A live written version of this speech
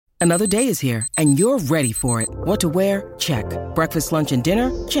Another day is here, and you're ready for it. What to wear? Check. Breakfast, lunch, and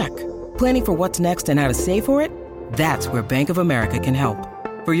dinner? Check. Planning for what's next and how to save for it? That's where Bank of America can help.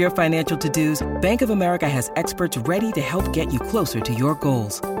 For your financial to-dos, Bank of America has experts ready to help get you closer to your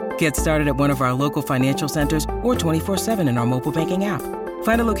goals. Get started at one of our local financial centers or 24/7 in our mobile banking app.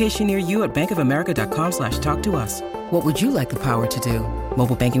 Find a location near you at bankofamerica.com/talktous. What would you like the power to do?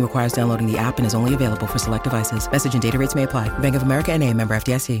 Mobile banking requires downloading the app and is only available for select devices. Message and data rates may apply. Bank of America N.A., member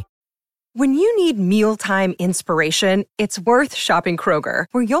FDIC. When you need mealtime inspiration, it's worth shopping Kroger,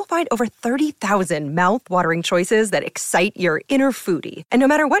 where you'll find over 30,000 mouth-watering choices that excite your inner foodie. And no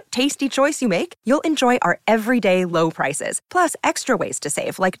matter what tasty choice you make, you'll enjoy our everyday low prices, plus extra ways to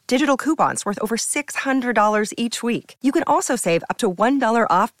save, like digital coupons worth over $600 each week. You can also save up to $1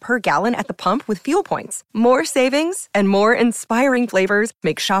 off per gallon at the pump with fuel points. More savings and more inspiring flavors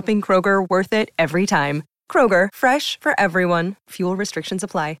make shopping Kroger worth it every time. Kroger, fresh for everyone. Fuel restrictions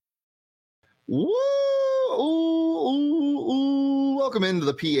apply. Welcome into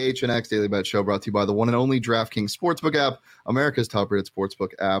the PHNX Daily Bet Show, brought to you by the one and only DraftKings Sportsbook app, America's top-rated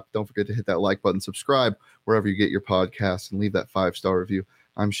sportsbook app. Don't forget to hit that like button, subscribe wherever you get your podcasts, and leave that 5-star review.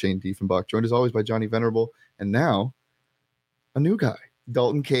 I'm Shane Diefenbach, joined as always by Johnny Venerable, and now a new guy,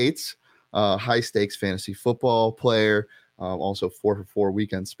 Dalton Cates, high-stakes fantasy football player, also 4-for-4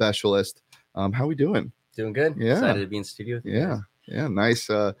 weekend specialist. How we doing? Doing good. Yeah. Excited to be in studio with you guys. Yeah, nice.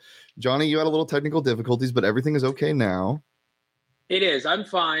 Johnny, you had a little technical difficulties, but everything is okay now. It is. I'm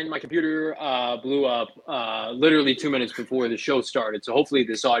fine. My computer blew up literally 2 minutes before the show started, so hopefully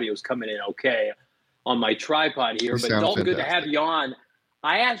this audio is coming in okay on my tripod here. But Dalton, good to have you on.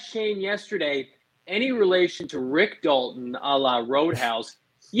 I asked Shane yesterday, any relation to Rick Dalton a la Roadhouse?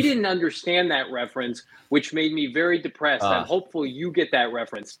 He didn't understand that reference, which made me very depressed. I'm hopeful you get that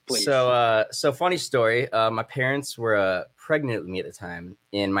reference, please. So funny story. My parents were pregnant with me at the time,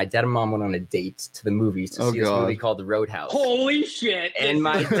 and my dad and mom went on a date to the movies to see this movie called The Roadhouse. Holy shit! And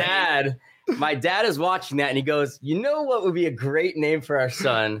my dad is watching that, and he goes, "You know what would be a great name for our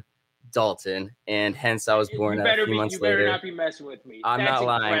son? Dalton." And hence, I was born a few months later. You better not be messing with me. I'm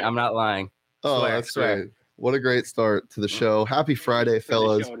not lying. Oh, that's great. What a great start to the show. Happy Friday,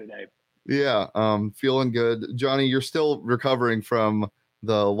 fellas. Yeah, feeling good. Johnny, you're still recovering from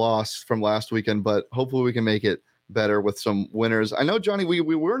the loss from last weekend, but hopefully we can make it better with some winners. I know, Johnny, we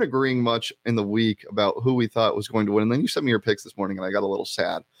weren't agreeing much in the week about who we thought was going to win, and then you sent me your picks this morning, and I got a little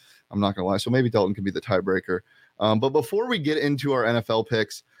sad. I'm not going to lie. So maybe Dalton can be the tiebreaker. But before we get into our NFL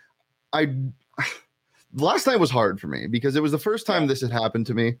picks, last night was hard for me because it was the first time this had happened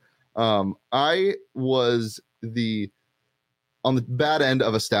to me. I was on the bad end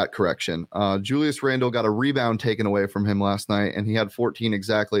of a stat correction. Julius Randle got a rebound taken away from him last night, and he had 14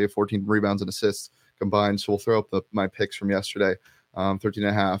 rebounds and assists combined. So we'll throw up my picks from yesterday,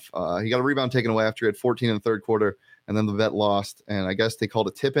 13.5. He got a rebound taken away after he had 14 in the third quarter, and then the vet lost. And I guess they called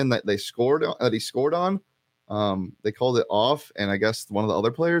a tip in that he scored on. They called it off, and I guess one of the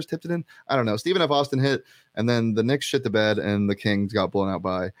other players tipped it in. I don't know. Stephen F. Austin hit, and then the Knicks shit the bed, and the Kings got blown out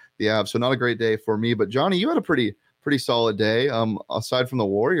by the Avs. So not a great day for me. But Johnny, you had a pretty solid day, aside from the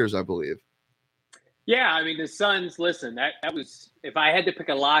Warriors, I believe. Yeah, I mean, the Suns, listen, that was, if I had to pick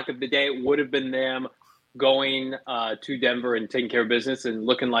a lock of the day, it would have been them going to Denver and taking care of business and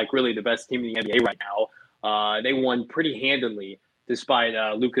looking like really the best team in the NBA right now. They won pretty handily despite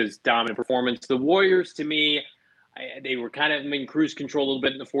Luka's dominant performance. The Warriors, to me, they were kind of in cruise control a little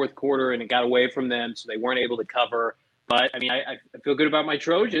bit in the fourth quarter, and it got away from them, so they weren't able to cover. But, I mean, I feel good about my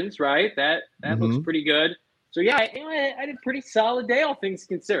Trojans, right? That looks pretty good. So, yeah, I had a pretty solid day, all things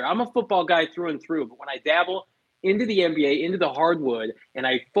considered. I'm a football guy through and through, but when I dabble into the NBA, into the hardwood, and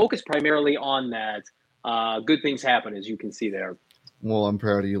I focus primarily on that, good things happen, as you can see there. Well, I'm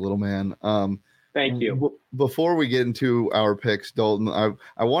proud of you, little man. Thank you. Before we get into our picks, Dalton,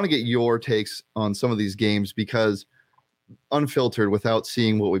 I want to get your takes on some of these games because unfiltered, without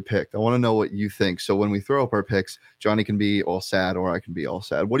seeing what we picked, I want to know what you think. So when we throw up our picks, Johnny can be all sad or I can be all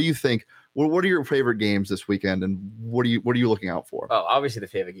sad. What do you think? What are your favorite games this weekend, and what are you looking out for? Oh, obviously the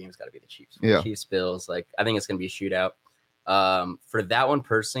favorite game's got to be the Chiefs. Yeah. Chiefs Bills. I think it's going to be a shootout. For that one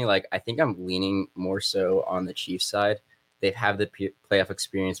personally, I think I'm leaning more so on the Chiefs side. They've had the playoff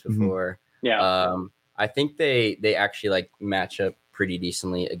experience before. Mm-hmm. Yeah. I think they actually match up pretty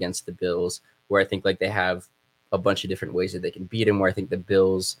decently against the Bills, where I think they have a bunch of different ways that they can beat them. Where I think the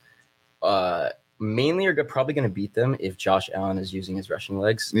Bills mainly are probably going to beat them if Josh Allen is using his rushing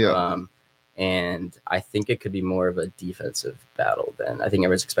legs. Yeah. And I think it could be more of a defensive battle than I think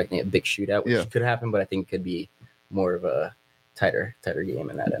everyone's expecting a big shootout, which could happen, but I think it could be more of a tighter game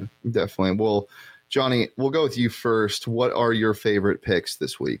in that end. Definitely. Well, Johnny, we'll go with you first. What are your favorite picks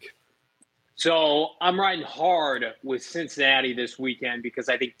this week? So I'm riding hard with Cincinnati this weekend because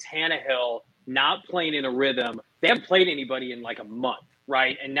I think Tannehill not playing in a rhythm. They haven't played anybody in like a month,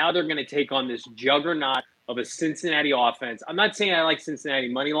 right? And now they're going to take on this juggernaut of a Cincinnati offense. I'm not saying I like Cincinnati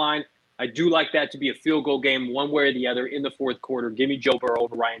money line. I do like that to be a field goal game one way or the other in the fourth quarter. Give me Joe Burrow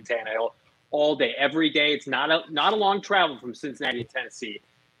over Ryan Tannehill all day, every day. It's not a long travel from Cincinnati to Tennessee.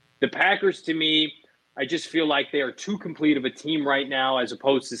 The Packers, to me, I just feel like they are too complete of a team right now as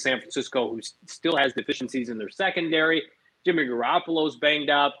opposed to San Francisco, who still has deficiencies in their secondary. Jimmy Garoppolo's banged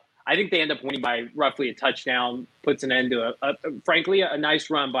up. I think they end up winning by roughly a touchdown, puts an end to, frankly, a nice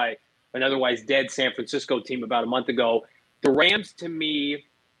run by an otherwise dead San Francisco team about a month ago. The Rams, to me,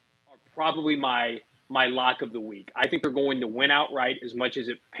 are probably my lock of the week. I think they're going to win outright, as much as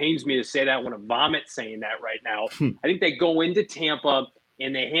it pains me to say that. I want to vomit saying that right now. I think they go into Tampa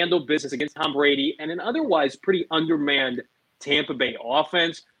and they handle business against Tom Brady and an otherwise pretty undermanned Tampa Bay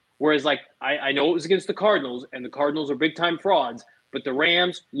offense. Whereas, like, I know it was against the Cardinals, and the Cardinals are big-time frauds, but the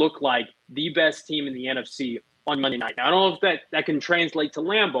Rams look like the best team in the NFC on Monday night. Now, I don't know if that can translate to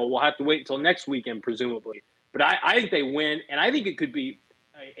Lambeau. We'll have to wait until next weekend, presumably. But I think they win, and I think it could be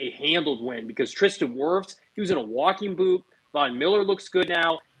a handled win because Tristan Wirfs, he was in a walking boot. Von Miller looks good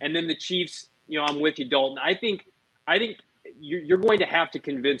now. And then the Chiefs, I'm with you, Dalton. I think you're going to have to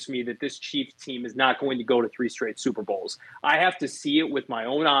convince me that this Chiefs team is not going to go to 3 straight Super Bowls. I have to see it with my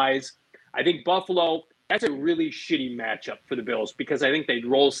own eyes. I think Buffalo, that's a really shitty matchup for the Bills because I think they'd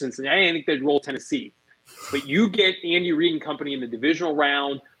roll Cincinnati. I think they'd roll Tennessee. But you get Andy Reid and company in the divisional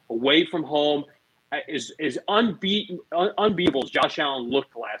round, away from home, is unbeatable as Josh Allen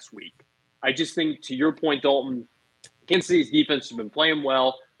looked last week. I just think, to your point, Dalton, Kansas City's defense has been playing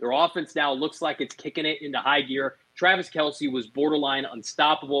well. Their offense now looks like it's kicking it into high gear. Travis Kelce was borderline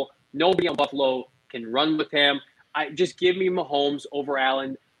unstoppable. Nobody on Buffalo can run with him. Just give me Mahomes over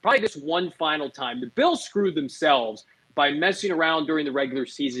Allen. Probably just one final time. The Bills screwed themselves by messing around during the regular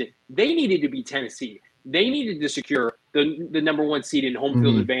season. They needed to beat Tennessee. They needed to secure the number 1 seed in home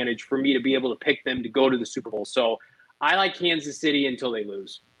field advantage for me to be able to pick them to go to the Super Bowl. So I like Kansas City until they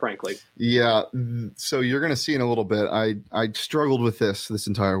lose, frankly. Yeah. So you're going to see in a little bit. I struggled with this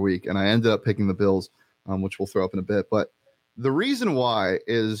entire week, and I ended up picking the Bills, which we'll throw up in a bit. But the reason why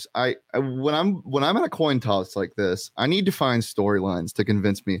is when I'm at a coin toss like this, I need to find storylines to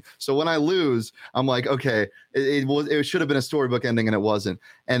convince me. So when I lose, I'm like, okay, it should have been a storybook ending, and it wasn't.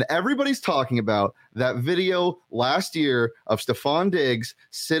 And everybody's talking about that video last year of Stephon Diggs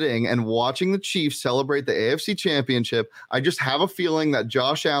sitting and watching the Chiefs celebrate the AFC Championship. I just have a feeling that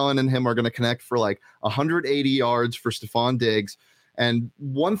Josh Allen and him are going to connect for like 180 yards for Stephon Diggs. And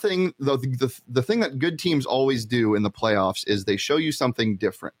one thing, the thing that good teams always do in the playoffs is they show you something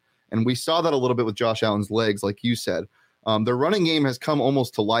different. And we saw that a little bit with Josh Allen's legs, like you said. Their running game has come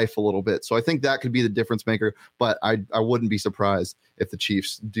almost to life a little bit. So I think that could be the difference maker. But I wouldn't be surprised if the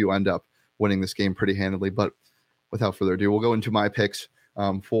Chiefs do end up winning this game pretty handily. But without further ado, we'll go into my picks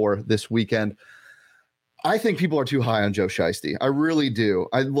for this weekend. I think people are too high on Joe Shiesty. I really do.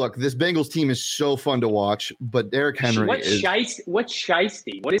 Look, this Bengals team is so fun to watch, but Derrick Henry What's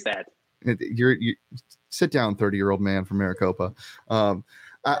Shiesty? What is that? You sit down, 30-year-old man from Maricopa.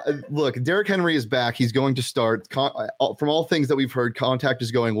 Look, Derrick Henry is back. He's going to start. From all things that we've heard, contact is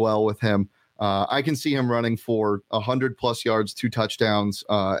going well with him. I can see him running for 100+ yards, 2 touchdowns,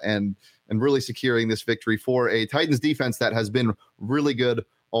 and really securing this victory for a Titans defense that has been really good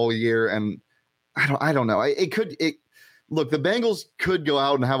all year. And I don't know. Look, the Bengals could go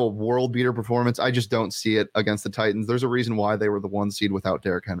out and have a world beater performance. I just don't see it against the Titans. There's a reason why they were the 1 seed without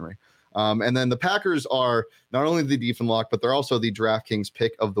Derrick Henry. And then the Packers are not only the defense lock, but they're also the DraftKings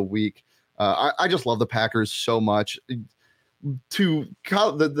pick of the week. I just love the Packers so much.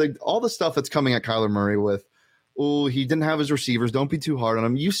 All the stuff that's coming at Kyler Murray with, he didn't have his receivers. Don't be too hard on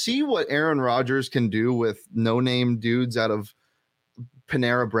him. You see what Aaron Rodgers can do with no-name dudes out of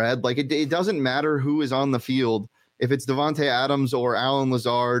Panera Bread. Like, it doesn't matter who is on the field. If it's Devontae Adams or Alan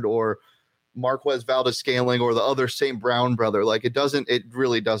Lazard or Marquez Valdez-Scantling or the other St. Brown brother, like, it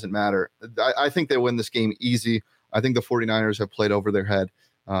really doesn't matter. I think they win this game easy. I think the 49ers have played over their head.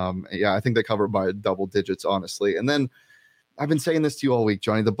 I think they cover by double digits, honestly. And then I've been saying this to you all week,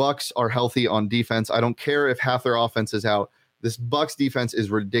 Johnny. The Bucs are healthy on defense. I don't care if half their offense is out. This Bucs defense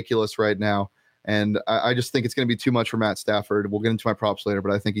is ridiculous right now. And I just think it's going to be too much for Matt Stafford. We'll get into my props later,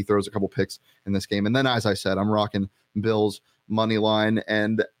 but I think he throws a couple picks in this game. And then, as I said, I'm rocking Bills money line.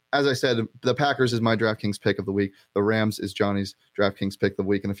 And as I said, the Packers is my DraftKings pick of the week. The Rams is Johnny's DraftKings pick of the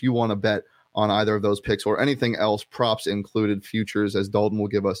week. And if you want to bet on either of those picks or anything else, props included, futures, as Dalton will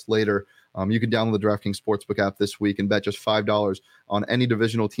give us later. You can download the DraftKings Sportsbook app this week and bet just $5 on any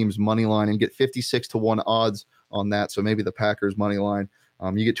divisional team's money line and get 56-1 odds on that. So maybe the Packers money line.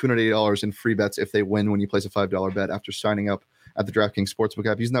 You get $280 in free bets if they win when you place a $5 bet after signing up at the DraftKings Sportsbook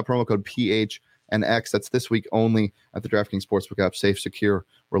app using that promo code PHNX. That's this week only at the DraftKings Sportsbook app. Safe, secure,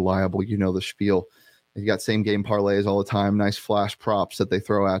 reliable. You know the spiel. You got same game parlays all the time. Nice flash props that they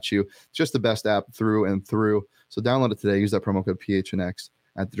throw at you. It's just the best app through and through. So download it today. Use that promo code PHNX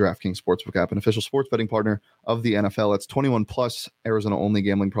at the DraftKings Sportsbook app, an official sports betting partner of the NFL. It's 21 plus, Arizona only.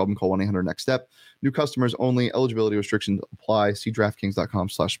 Gambling problem? Call 1-800-NEXT-STEP. New customers only. Eligibility restrictions apply. See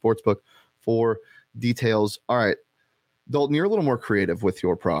DraftKings.com/sportsbook for details. All right, Dalton, you're a little more creative with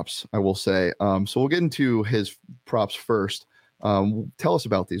your props, I will say. So we'll get into his props first. Tell us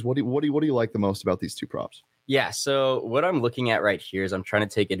about these. What do you like the most about these two props? Yeah. So what I'm looking at right here is I'm trying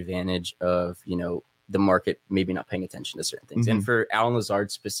to take advantage of, the market maybe not paying attention to certain things. And for Allen Lazard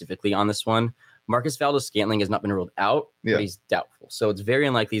specifically on this one, Marcus Valdes-Scantling has not been ruled out, but he's doubtful. So it's very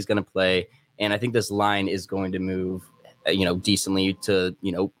unlikely he's going to play. And I think this line is going to move, decently to,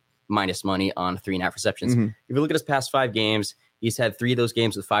 minus money on 3.5 receptions. If you look at his past 5 games, he's had 3 of those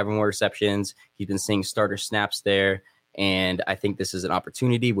games with 5 or more receptions. He's been seeing starter snaps there. And I think this is an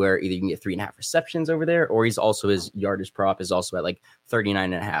opportunity where either you can get 3.5 receptions over there, or his yardage prop is also at like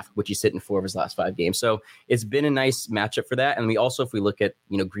 39.5, which he's hit in 4 of his last 5 games. So it's been a nice matchup for that. And we also, if we look at,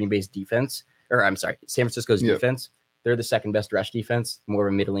 Green Bay's defense, San Francisco's defense, they're the second best rush defense, more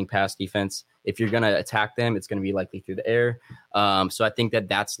of a middling pass defense. If you're going to attack them, it's going to be likely through the air. So I think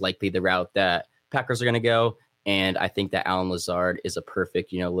that's likely the route that Packers are going to go. And I think that Allen Lazard is a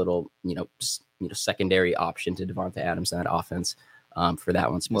perfect, little, secondary option to Devonta Adams in that offense for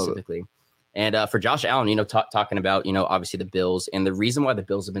that one specifically. And for Josh Allen, talking about, obviously the Bills, and the reason why the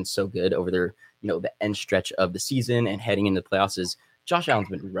Bills have been so good over their, the end stretch of the season and heading into the playoffs is Josh Allen's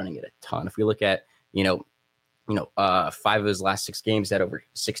been running it a ton. If we look at, 5 of his last 6 games, he had over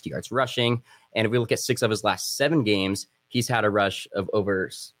 60 yards rushing. And if we look at 6 of his last 7 games, he's had a rush of over,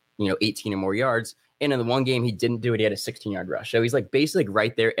 18 or more yards. And in the one game he didn't do it, he had a 16-yard rush. So he's basically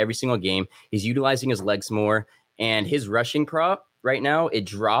right there every single game. He's utilizing his legs more. And his rushing prop right now, it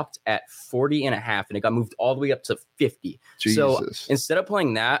dropped at 40.5, and it got moved all the way up to 50. Jesus. So instead of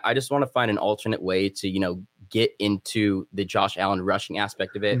playing that, I just want to find an alternate way to, get into the Josh Allen rushing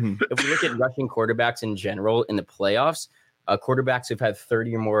aspect of it. If we look at rushing quarterbacks in general in the playoffs, quarterbacks who've had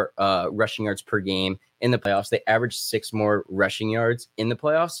 30 or more rushing yards per game in the playoffs, they average 6 more rushing yards in the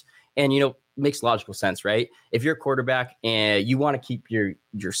playoffs. And, makes logical sense, right? If you're a quarterback and you want to keep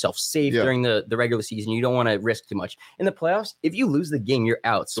yourself safe during the regular season, you don't want to risk too much. In the playoffs, if you lose the game, you're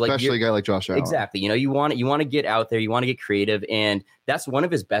out. So especially a guy like Josh Allen. Exactly. You want to get out there, you want to get creative, and that's one of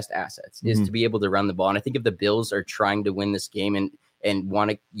his best assets is to be able to run the ball. And I think if the Bills are trying to win this game and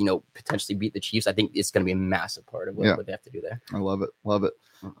want to, potentially beat the Chiefs, I think it's going to be a massive part of what they have to do there. I love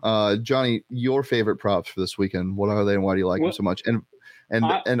it. Johnny, your favorite props for this weekend, what are they and why do you like them so much?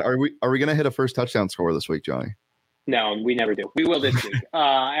 And are we going to hit a first touchdown score this week, Johnny? No, we never do. We will this week.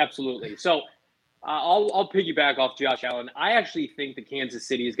 Absolutely. So I'll piggyback off Josh Allen. I actually think that Kansas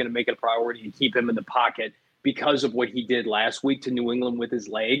City is going to make it a priority to keep him in the pocket because of what he did last week to New England with his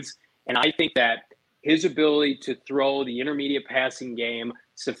legs. And I think that his ability to throw the intermediate passing game,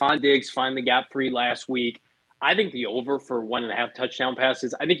 Stephon Diggs finally got 3 last week. I think the over for 1.5 touchdown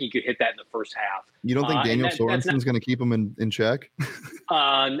passes, I think he could hit that in the first half. You don't think Daniel Sorensen's going to keep him in check?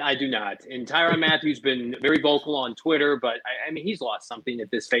 I do not. And Tyrann Mathieu's been very vocal on Twitter, but I mean, he's lost something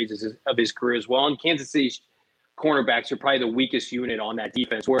at this phase of his career as well. And Kansas City's cornerbacks are probably the weakest unit on that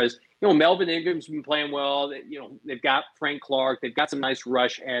defense. Whereas, Melvin Ingram's been playing well. They've got Frank Clark. They've got some nice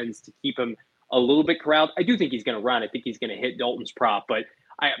rush ends to keep him a little bit corralled. I do think he's going to run. I think he's going to hit Dalton's prop, but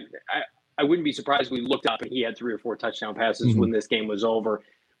I wouldn't be surprised if we looked up and he had 3 or 4 touchdown passes when this game was over.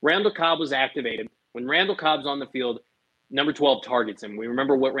 Randall Cobb was activated. When Randall Cobb's on the field, number 12 targets him. We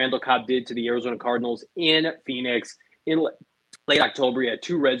remember what Randall Cobb did to the Arizona Cardinals in Phoenix in late October. He had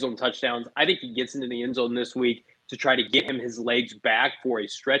 2 red zone touchdowns. I think he gets into the end zone this week to try to get him his legs back for a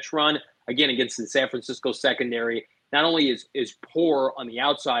stretch run, again, against the San Francisco secondary. Not only is poor on the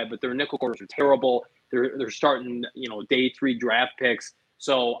outside, but their nickel corners are terrible. They're starting, day 3 draft picks.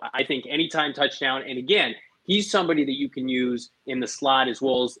 So I think anytime touchdown, and again, he's somebody that you can use in the slot as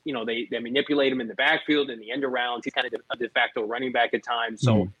well as, they manipulate him in the backfield and the end around. He's kind of a de facto running back at times.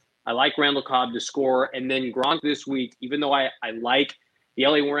 So I like Randall Cobb to score. And then Gronk this week, even though I like the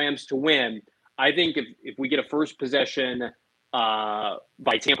LA Rams to win, I think if we get a first possession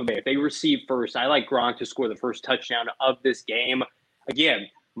by Tampa Bay, if they receive first, I like Gronk to score the first touchdown of this game. Again,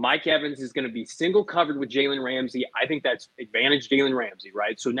 Mike Evans is going to be single covered with Jalen Ramsey. I think that's advantage Jalen Ramsey,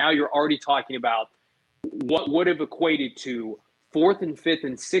 right? So now you're already talking about what would have equated to 4th and 5th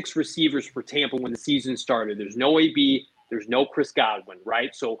and 6th receivers for Tampa when the season started. There's no AB, there's no Chris Godwin,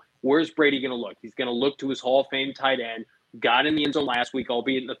 right? So where's Brady going to look? He's going to look to his Hall of Fame tight end, got in the end zone last week,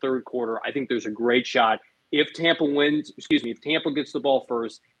 albeit in the third quarter. I think there's a great shot. If Tampa gets the ball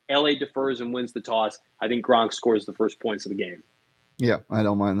first, LA defers and wins the toss, I think Gronk scores the first points of the game. Yeah, I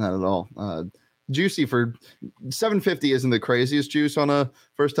don't mind that at all. Juicy for 750 isn't the craziest juice on a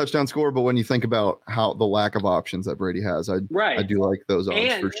first touchdown score, but when you think about how the lack of options that Brady has, I do like those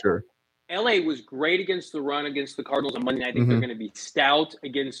odds for sure. LA was great against the run against the Cardinals on Monday night. I think they're going to be stout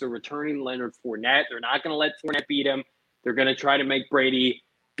against a returning Leonard Fournette. They're not going to let Fournette beat him. They're going to try to make Brady,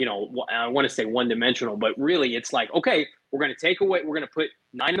 I want to say one-dimensional, but really it's like, okay, we're going to put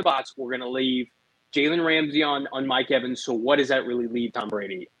 9 in the box. We're going to leave Jalen Ramsey on Mike Evans. So what does that really leave Tom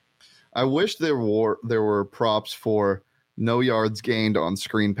Brady? I wish there were props for no yards gained on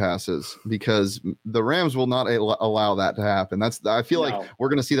screen passes, because the Rams will not allow that to happen. I feel like we're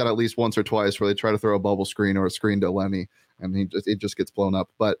going to see that at least once or twice where they try to throw a bubble screen or a screen to Lenny and it just gets blown up.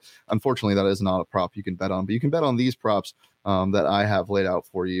 But unfortunately, that is not a prop you can bet on. But you can bet on these props that I have laid out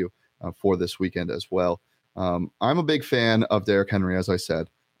for you for this weekend as well. I'm a big fan of Derrick Henry, as I said.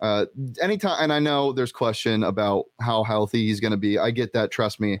 Anytime, and I know there's question about how healthy he's going to be. I get that.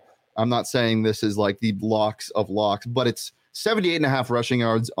 Trust me. I'm not saying this is like the locks of locks, but it's 78.5 rushing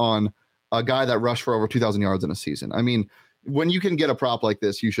yards on a guy that rushed for over 2,000 yards in a season. I mean, when you can get a prop like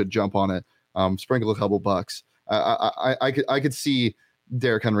this, you should jump on it. Sprinkle a couple bucks. I could see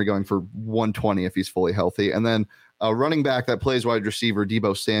Derrick Henry going for 120 if he's fully healthy. And then a running back that plays wide receiver,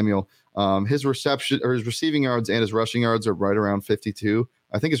 Deebo Samuel, his receiving yards and his rushing yards are right around 52.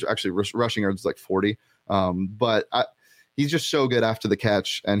 I think his actually rushing yards is like 40. But he's just so good after the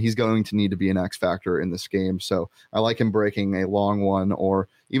catch, and he's going to need to be an X factor in this game. So I like him breaking a long one or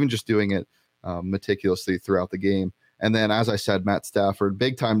even just doing it meticulously throughout the game. And then, as I said, Matt Stafford,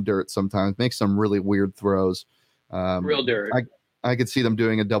 big time dirt sometimes, makes some really weird throws. Real dirt. I could see them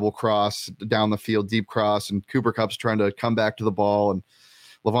doing a double cross down the field, deep cross, and Cooper Kupp's trying to come back to the ball, and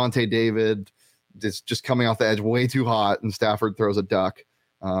Levante David is just coming off the edge way too hot, and Stafford throws a duck.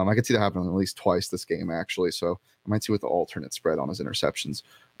 I could see that happening at least twice this game, actually. So I might see what the alternate spread on his interceptions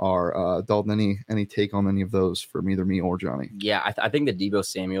are. Dalton, any take on any of those from either me or Johnny? Yeah, I think the Deebo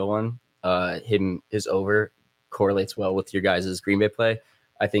Samuel one, his over correlates well with your guys' Green Bay play.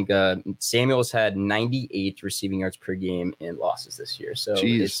 I think Samuel's had 98 receiving yards per game in losses this year. So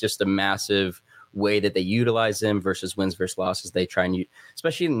It's just a massive way that they utilize him versus wins versus losses. They try and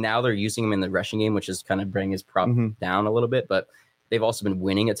especially now they're using him in the rushing game, which is kind of bringing his prop down a little bit, but they've also been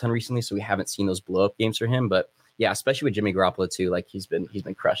winning a ton recently, so we haven't seen those blow up games for him. But yeah, especially with Jimmy Garoppolo too, like he's been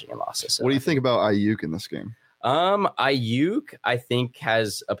crushing in losses. So what do you think about Ayuk in this game? Ayuk, I think,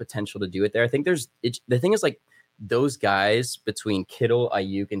 has a potential to do it there. I think the thing is, like, those guys between Kittle,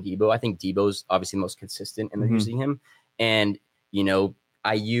 Ayuk, and Deebo, I think Deebo's obviously the most consistent, and they're using him. And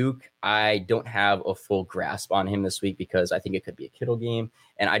Ayuk, I don't have a full grasp on him this week because I think it could be a Kittle game,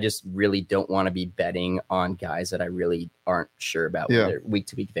 and I just really don't want to be betting on guys that I really aren't sure about with their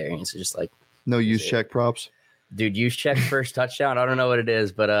week-to-week variance. It's just like no use check props, dude. Use check first touchdown. I don't know what it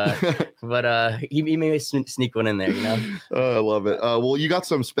is, but he may sneak one in there. I love it. Well, you got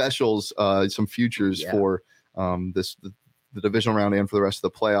some specials, some futures for the divisional round and for the rest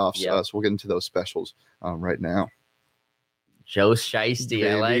of the playoffs. So we'll get into those specials right now. Joe Shiesty.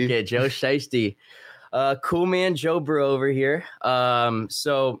 I like it. Joe Shiesty. Cool man Joe Burrow over here.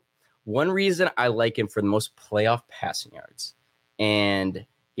 So one reason I like him for the most playoff passing yards. And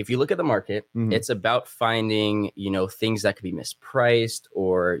if you look at the market, it's about finding, things that could be mispriced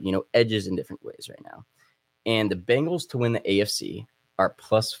or, edges in different ways right now. And the Bengals to win the AFC are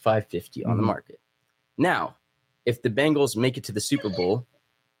plus 550 on the market. Now, if the Bengals make it to the Super Bowl,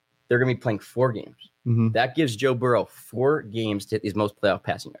 they're going to be playing 4 games. That gives Joe Burrow 4 games to hit these most playoff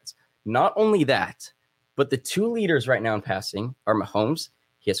passing yards. Not only that, but the 2 leaders right now in passing are Mahomes.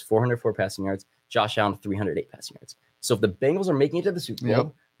 He has 404 passing yards. Josh Allen, 308 passing yards. So if the Bengals are making it to the Super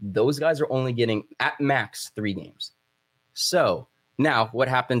Bowl, those guys are only getting at max 3 games. So now what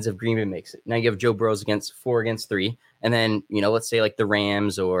happens if Green Bay makes it? Now you have Joe Burrow's 4 against 3. And then, let's say like the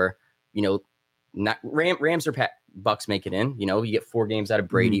Rams or, not Rams or Bucks make it in. You get 4 games out of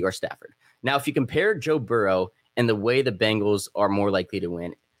Brady or Stafford. Now, if you compare Joe Burrow and the way the Bengals are more likely to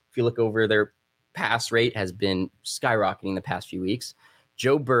win, if you look over, their pass rate has been skyrocketing the past few weeks.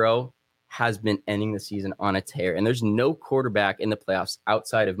 Joe Burrow has been ending the season on a tear, and there's no quarterback in the playoffs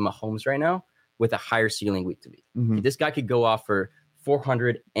outside of Mahomes right now with a higher ceiling week to week. This guy could go off for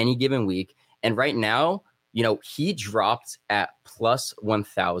 400 any given week. And right now, he dropped at plus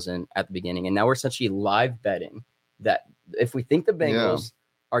 1,000 at the beginning. And now we're essentially live betting that if we think the Bengals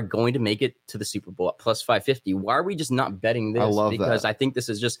are going to make it to the Super Bowl at plus 550, why are we just not betting this? Because I think this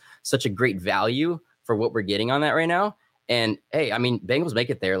is just such a great value for what we're getting on that right now. And hey, I mean, Bengals make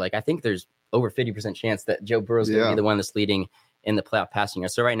it there. Like, I think there's over 50% chance that Joe Burrow is going to be the one that's leading in the playoff passing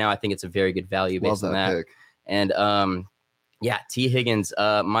yards. So right now, I think it's a very good value based on that. Pick. And T. Higgins,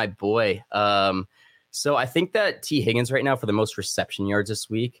 my boy. So I think that T. Higgins right now for the most reception yards this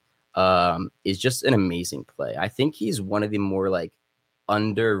week is just an amazing play. I think he's one of the more like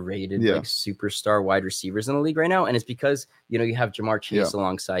underrated like superstar wide receivers in the league right now. And it's because, you have Jamar Chase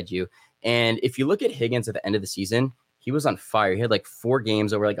alongside you. And if you look at Higgins at the end of the season, he was on fire. He had like 4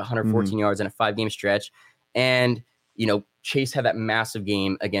 games over like 114 yards in a 5-game stretch. And, Chase had that massive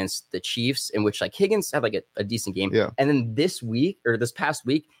game against the Chiefs in which like Higgins had like a decent game. Yeah. And then this past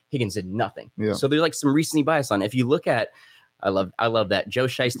week, Higgins did nothing. Yeah. So there's like some recency bias on it. If you look at, I love that. Joe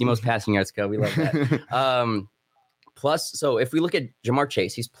Shiesty, most passing yards co. We love that. So if we look at Jamar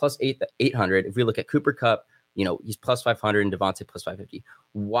Chase, he's plus 800. If we look at Cooper Kupp, he's plus 500 and Devontae plus 550.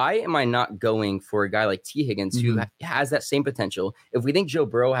 Why am I not going for a guy like T. Higgins who has that same potential? If we think Joe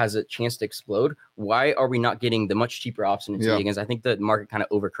Burrow has a chance to explode, why are we not getting the much cheaper option in T. Higgins? I think the market kind of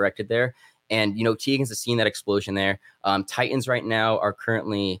overcorrected there. And, T. Higgins has seen that explosion there. Titans right now are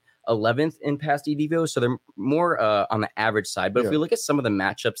currently 11th in past DVO, so they're more on the average side. But if we look at some of the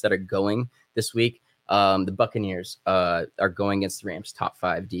matchups that are going this week, the Buccaneers are going against the Rams, top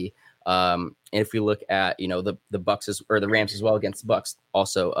 5D. And if we look at, the Bucks or the Rams as well against the Bucks,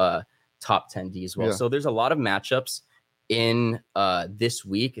 also top 10D as well. Yeah. So there's a lot of matchups in this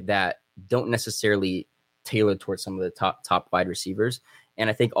week that don't necessarily tailor towards some of the top wide receivers. And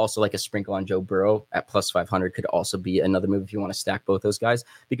I think also like a sprinkle on Joe Burrow at plus 500 could also be another move if you want to stack both those guys.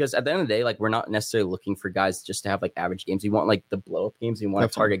 Because at the end of the day, like we're not necessarily looking for guys just to have like average games. We want like the blow up games. We want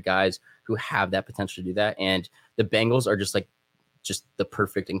to target guys who have that potential to do that. And the Bengals are just the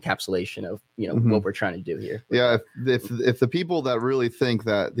perfect encapsulation of what we're trying to do here. Yeah, if the people that really think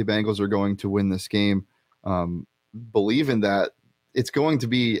that the Bengals are going to win this game believe in that, it's going to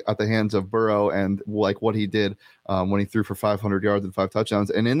be at the hands of Burrow and like what he did when he threw for 500 yards and 5 touchdowns.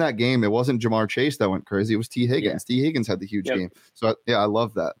 And in that game, it wasn't Jamar Chase that went crazy; it was T. Higgins. T. Higgins had the huge game. So I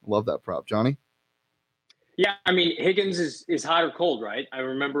love that. Love that prop, Johnny. Yeah, I mean Higgins is hot or cold, right? I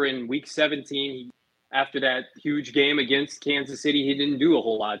remember in Week 17. After that huge game against Kansas City, he didn't do a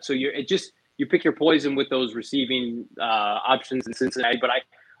whole lot. So you pick your poison with those receiving options in Cincinnati. But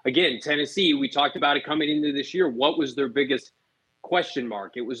Tennessee, we talked about it coming into this year. What was their biggest question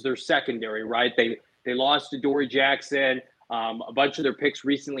mark? It was their secondary, right? They lost to Dory Jackson. A bunch of their picks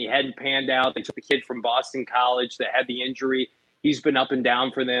recently hadn't panned out. They took the kid from Boston College that had the injury. He's been up and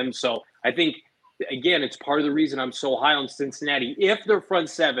down for them. So I think, again, it's part of the reason I'm so high on Cincinnati. If their front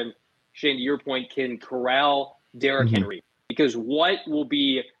seven, Shane, to your point, can corral Derrick Henry, because what will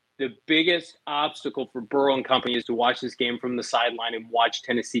be the biggest obstacle for Burrow and company is to watch this game from the sideline and watch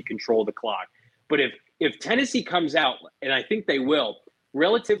Tennessee control the clock. But if Tennessee comes out, and I think they will,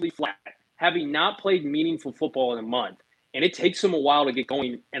 relatively flat, having not played meaningful football in a month, and it takes them a while to get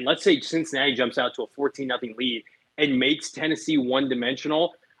going, and let's say Cincinnati jumps out to a 14-0 lead and makes Tennessee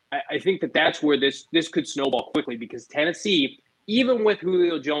one-dimensional, I think that's where this could snowball quickly, because Tennessee, even with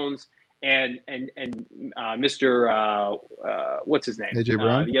Julio Jones and Mr. What's his name? AJ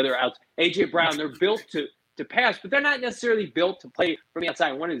Brown. The other out, AJ Brown. They're built to pass, but they're not necessarily built to play from the outside.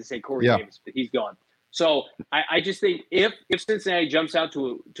 I wanted to say Corey Davis, but he's gone. So I just think if Cincinnati jumps out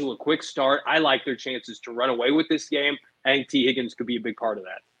to a quick start, I like their chances to run away with this game. I think T. Higgins could be a big part of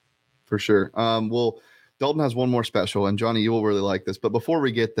that. For sure. Well, Dalton has one more special, and Johnny, you will really like this. But before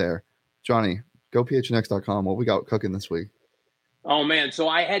we get there, Johnny, go phnx.com. What we got cooking this week? Oh, man. So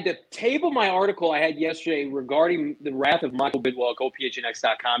I had to table my article I had yesterday regarding the wrath of Michael Bidwell at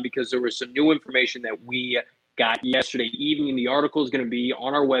GoPHNX.com because there was some new information that we got yesterday evening. The article is going to be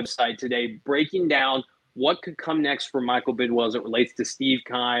on our website today, breaking down what could come next for Michael Bidwell as it relates to Steve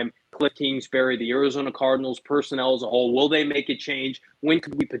Keim, Cliff Kingsbury, the Arizona Cardinals, personnel as a whole. Will they make a change? When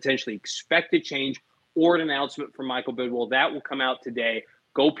could we potentially expect a change or an announcement from Michael Bidwell? That will come out today.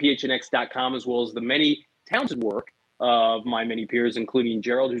 GoPHNX.com, as well as the many talented work of my many peers, including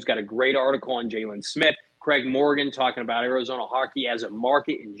Gerald, who's got a great article on Jalen Smith, Craig Morgan talking about Arizona hockey as a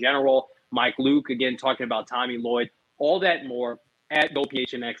market in general, Mike Luke, again, talking about Tommy Lloyd, all that and more at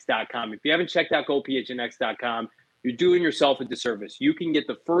GoPHNX.com. If you haven't checked out GoPHNX.com, you're doing yourself a disservice. You can get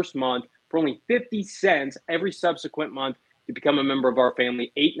the first month for only 50 cents every subsequent month to become a member of our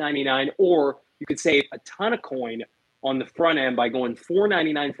family, $8.99, or you could save a ton of coin on the front end by going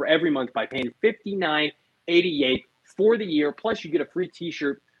 $4.99 for every month by paying $59.88 for the year. Plus, you get a free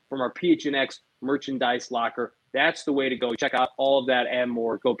T-shirt from our PHNX merchandise locker. That's the way to go. Check out all of that and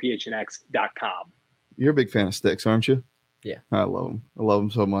more. Go phnx.com. You're a big fan of Styx, aren't you? Yeah, I love him. I love him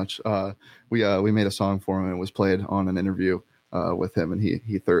so much. We made a song for him and it was played on an interview with him, and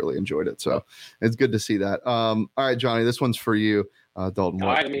he thoroughly enjoyed it. So it's good to see that. All right, Johnny, this one's for you. Dalton, all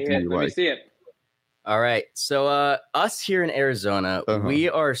right, let me see it. All right. So us here in Arizona, we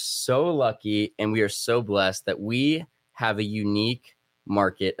are so lucky and we are so blessed that we have a unique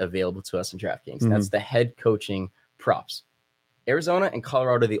market available to us in DraftKings. Mm-hmm. That's the head coaching props. Arizona and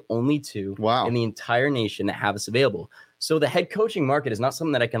Colorado are the only two in the entire nation that have this available. So the head coaching market is not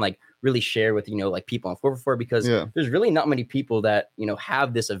something that I can like really share with, like people on 4for4 because there's really not many people that,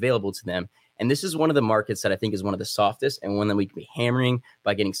 have this available to them. And this is one of the markets that I think is one of the softest and one that we can be hammering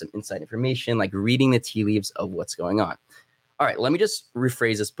by getting some inside information, like reading the tea leaves of what's going on. All right, let me just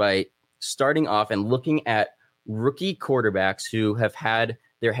rephrase this by starting off and looking at rookie quarterbacks who have had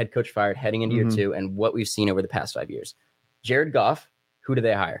their head coach fired heading into year two and what we've seen over the past 5 years. Jared Goff, who do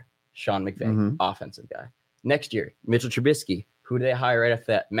they hire? Sean McVay, offensive guy. Next year, Mitchell Trubisky, who do they hire right after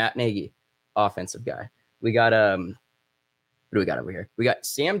that? Matt Nagy, offensive guy. We got what do we got over here? We got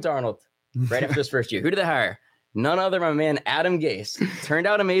Sam Darnold right after his first year. Who do they hire? None other than my man Adam Gase. Turned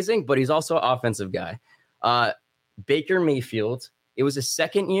out amazing, but he's also an offensive guy. Baker Mayfield. It was his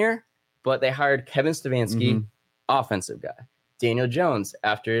second year, but they hired Kevin Stefanski, offensive guy. Daniel Jones,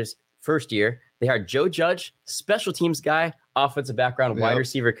 after his first year, they hired Joe Judge, special teams guy, offensive background, wide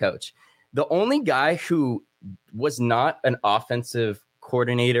receiver coach. The only guy who was not an offensive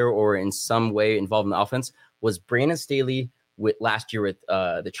coordinator or in some way involved in the offense was Brandon Staley with last year with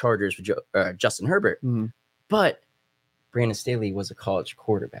the Chargers with Justin Herbert. But Brandon Staley was a college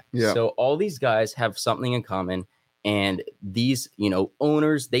quarterback. So all these guys have something in common. And these,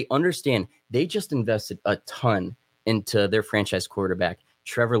 owners, they understand they just invested a ton into their franchise quarterback,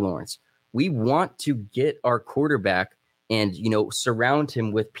 Trevor Lawrence. We want to get our quarterback and, surround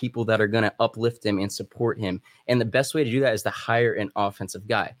him with people that are going to uplift him and support him. And the best way to do that is to hire an offensive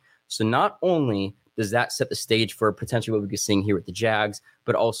guy. So not only does that set the stage for potentially what we could see here with the Jags,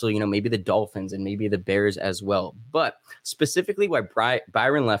 but also, maybe the Dolphins and maybe the Bears as well. But specifically why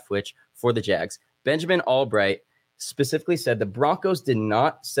Byron Leftwich for the Jags, Benjamin Albright specifically said the Broncos did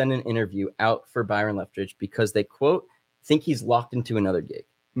not send an interview out for Byron Leftwich because they, quote, think he's locked into another gig.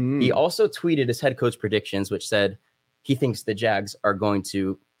 He also tweeted his head coach predictions, which said he thinks the Jags are going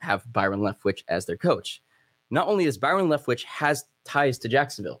to have Byron Leftwich as their coach. Not only does Byron Leftwich has ties to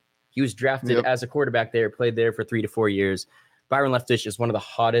Jacksonville. He was drafted as a quarterback there, played there for 3 to 4 years. Byron Leftwich is one of the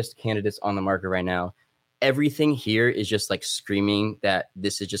hottest candidates on the market right now. Everything here is just like screaming that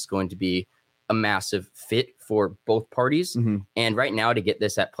this is just going to be a massive fit for both parties. And right now to get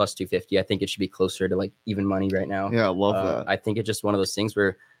this at plus 250, I think it should be closer to like even money right now. Yeah, I love that. I think it's just one of those things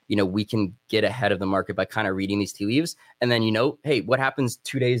where, we can get ahead of the market by kind of reading these tea leaves. And then, hey, what happens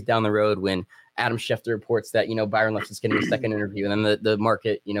 2 days down the road when Adam Schefter reports that, Byron Leftwich is getting a second interview and then the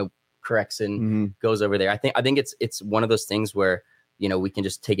market, corrects and goes over there. I think it's one of those things where, we can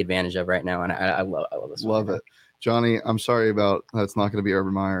just take advantage of right now. And I love this. Love it. Johnny, I'm sorry about that's not going to be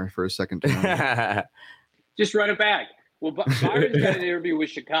Urban Meyer for a second term. Just run it back. Well, Byron's got an interview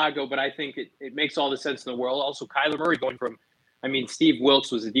with Chicago, but I think it makes all the sense in the world. Also, Kyler Murray going from, Steve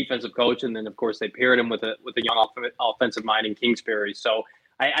Wilkes was a defensive coach, and then of course they paired him with a young offensive mind in Kingsbury. So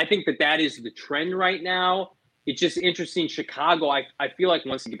I think that is the trend right now. It's just interesting. Chicago, I feel like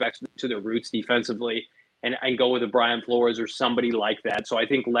wants to get back to their roots defensively and go with a Brian Flores or somebody like that. So I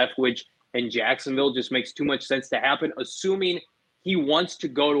think Leftwich and Jacksonville just makes too much sense to happen, assuming he wants to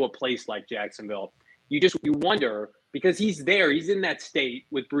go to a place like Jacksonville. You wonder, because he's in that state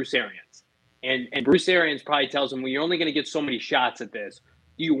with Bruce Arians. And Bruce Arians probably tells him, well, you're only going to get so many shots at this.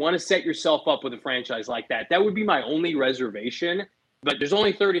 Do you want to set yourself up with a franchise like that? That would be my only reservation. But there's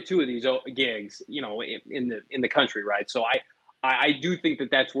only 32 of these gigs, in the country, right? So I do think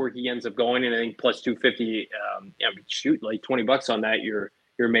that's where he ends up going. And I think plus 250, shoot, like $20 on that, you're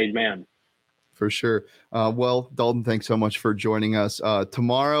a made man. For sure. Well, Dalton, thanks so much for joining us.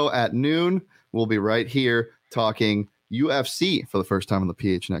 Tomorrow at noon, we'll be right here talking UFC for the first time on the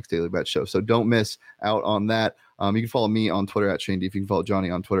PHNX Daily Bet Show. So don't miss out on that. You can follow me on Twitter at Shane Deef. You can follow Johnny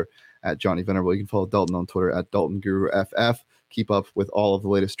on Twitter at Johnny Venerable. You can follow Dalton on Twitter at Dalton Guru FF. Keep up with all of the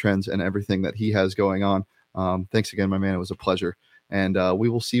latest trends and everything that he has going on. Thanks again, my man. It was a pleasure. And we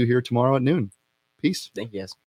will see you here tomorrow at noon. Peace. Thank you, guys.